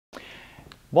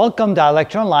Welcome to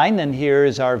Lecture Online, and here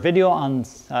is our video on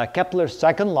Kepler's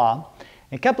second law.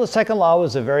 And Kepler's second law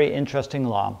was a very interesting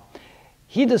law.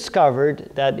 He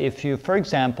discovered that if you, for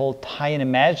example, tie an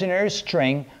imaginary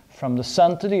string from the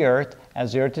Sun to the Earth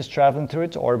as the Earth is traveling through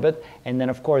its orbit, and then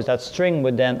of course that string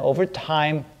would then over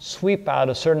time sweep out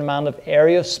a certain amount of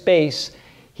area of space,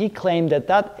 he claimed that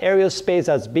that area of space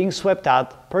that's being swept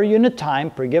out per unit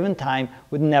time, per given time,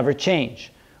 would never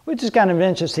change. Which is kind of an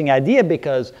interesting idea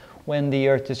because when the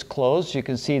Earth is close, you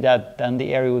can see that then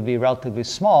the area would be relatively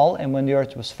small, and when the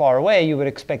Earth was far away, you would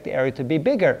expect the area to be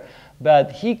bigger.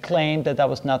 But he claimed that that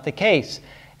was not the case.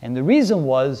 And the reason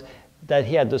was that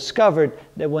he had discovered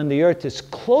that when the Earth is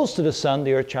close to the Sun,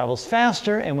 the Earth travels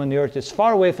faster, and when the Earth is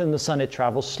far away from the Sun, it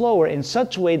travels slower in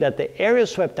such a way that the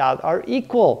areas swept out are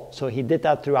equal. So he did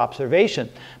that through observation.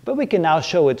 But we can now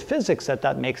show with physics that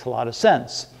that makes a lot of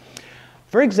sense.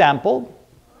 For example,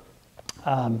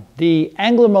 the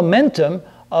angular momentum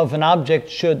of an object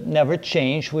should never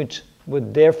change, which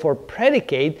would therefore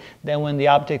predicate that when the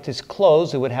object is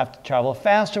close, it would have to travel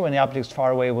faster. When the object is far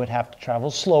away, it would have to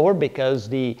travel slower because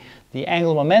the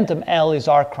angular momentum, L, is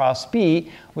R cross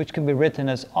B, which can be written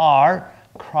as R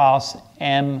cross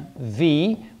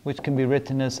mv, which can be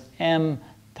written as m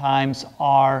times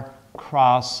R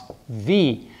cross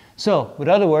V. So, with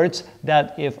other words,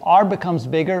 that if R becomes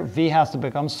bigger, V has to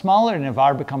become smaller, and if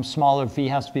R becomes smaller, V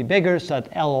has to be bigger, so that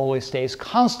L always stays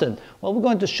constant. Well, we're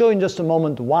going to show in just a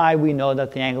moment why we know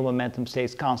that the angular momentum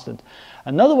stays constant.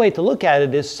 Another way to look at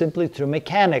it is simply through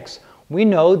mechanics. We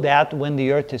know that when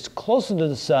the Earth is closer to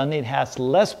the Sun, it has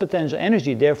less potential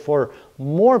energy, therefore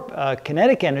more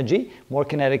kinetic energy. More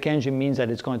kinetic energy means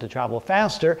that it's going to travel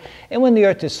faster. And when the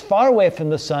Earth is far away from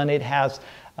the Sun, it has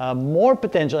more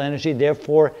potential energy,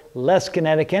 therefore less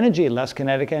kinetic energy. Less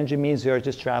kinetic energy means the Earth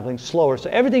is traveling slower. So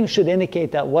everything should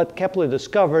indicate that what Kepler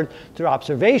discovered through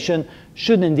observation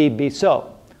should indeed be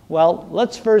so. Well,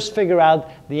 let's first figure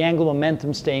out the angular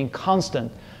momentum staying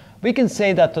constant. We can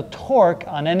say that the torque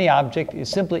on any object is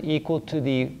simply equal to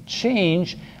the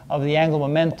change of the angular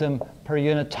momentum per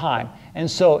unit time.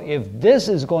 And so if this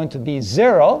is going to be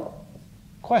 0,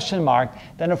 question mark,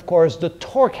 then of course the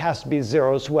torque has to be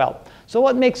 0 as well. So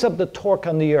what makes up the torque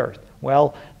on the Earth?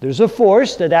 Well, there's a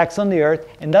force that acts on the Earth,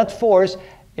 and that force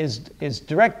is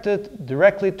directed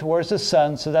directly towards the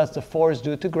Sun, so that's the force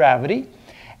due to gravity.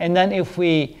 And then if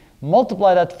we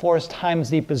multiply that force times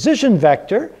the position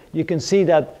vector, you can see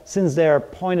that since they're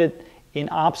pointed in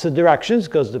opposite directions,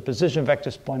 because the position vector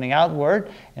is pointing outward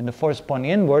and the force is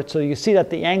pointing inward, so you see that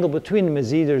the angle between them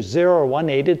is either 0 or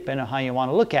 180, depending on how you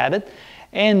want to look at it.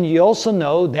 And you also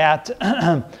know that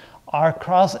R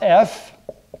cross F,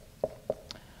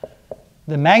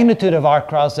 the magnitude of R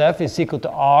cross F is equal to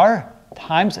R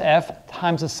times F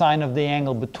times the sine of the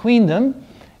angle between them.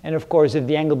 And of course, if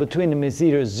the angle between them is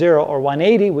either 0 or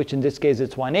 180, which in this case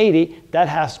it's 180, that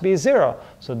has to be 0.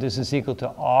 So this is equal to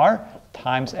R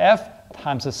times F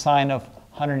times the sine of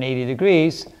 180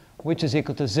 degrees, which is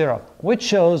equal to 0, which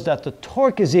shows that the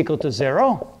torque is equal to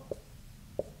 0.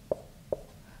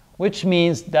 Which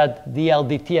means that dl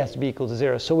dt has to be equal to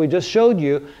 0. So we just showed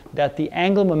you that the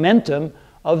angular momentum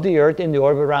of the Earth in the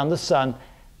orbit around the Sun,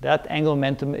 that angular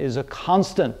momentum is a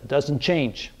constant, doesn't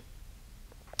change.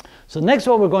 So next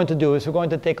what we're going to do is we're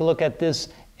going to take a look at this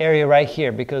area right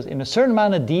here, because in a certain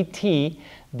amount of dt,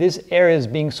 this area is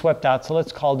being swept out, so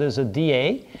let's call this a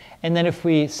dA. And then if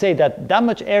we say that that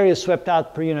much area is swept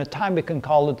out per unit time, we can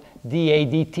call it dA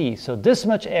dt. So this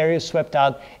much area is swept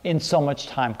out in so much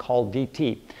time, called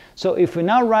dt. So if we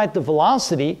now write the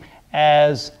velocity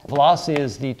as velocity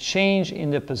is the change in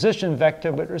the position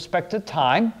vector with respect to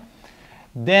time,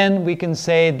 then we can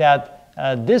say that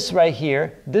this right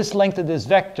here, this length of this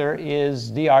vector is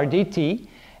dr dt,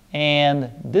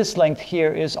 and this length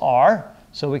here is r.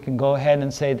 So we can go ahead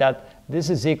and say that this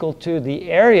is equal to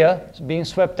the area being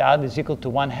swept out is equal to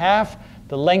 1/2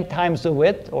 the length times the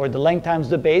width, or the length times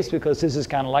the base, because this is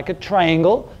kind of like a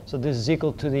triangle. So this is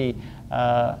equal to the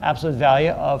absolute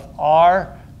value of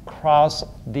r cross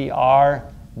dr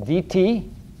dt.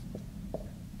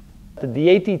 The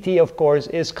dAdt, of course,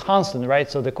 is constant, right?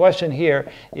 So the question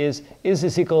here is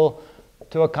this equal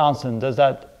to a constant? Does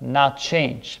that not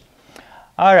change?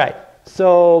 All right,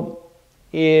 so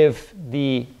if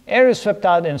the area swept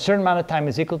out in a certain amount of time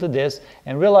is equal to this,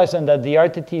 and realizing that the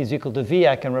RTT is equal to V,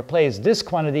 I can replace this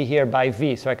quantity here by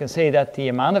V. So I can say that the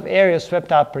amount of area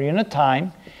swept out per unit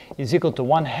time is equal to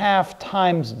 1/2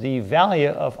 times the value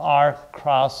of R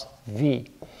cross V.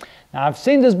 Now I've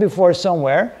seen this before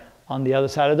somewhere on the other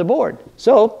side of the board.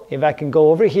 So if I can go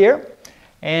over here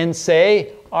and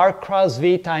say R cross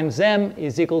V times M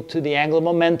is equal to the angular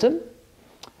momentum,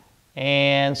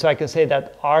 And so I can say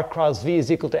that r cross v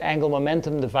is equal to angular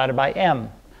momentum divided by m.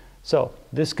 So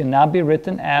this can now be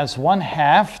written as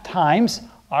 1/2 times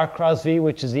r cross v,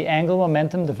 which is the angular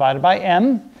momentum divided by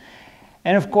m.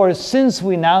 And of course, since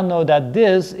we now know that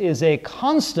this is a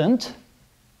constant,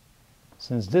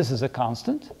 since this is a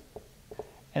constant,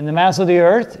 and the mass of the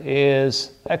Earth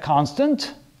is a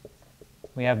constant,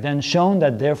 we have then shown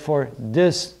that therefore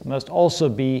this must also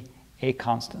be a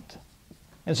constant.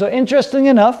 And so interesting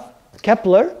enough,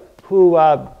 Kepler, who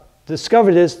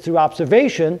discovered this through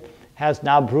observation, has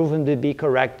now proven to be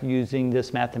correct using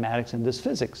this mathematics and this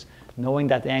physics, knowing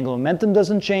that the angular momentum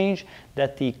doesn't change,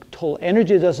 that the total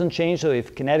energy doesn't change. So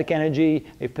if kinetic energy,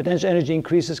 if potential energy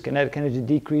increases, kinetic energy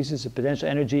decreases. If potential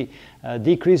energy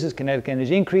decreases, kinetic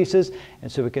energy increases.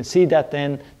 And so we can see that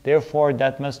then, therefore,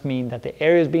 that must mean that the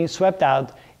area being swept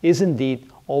out is indeed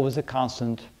always a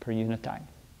constant per unit time.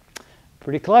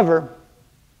 Pretty clever.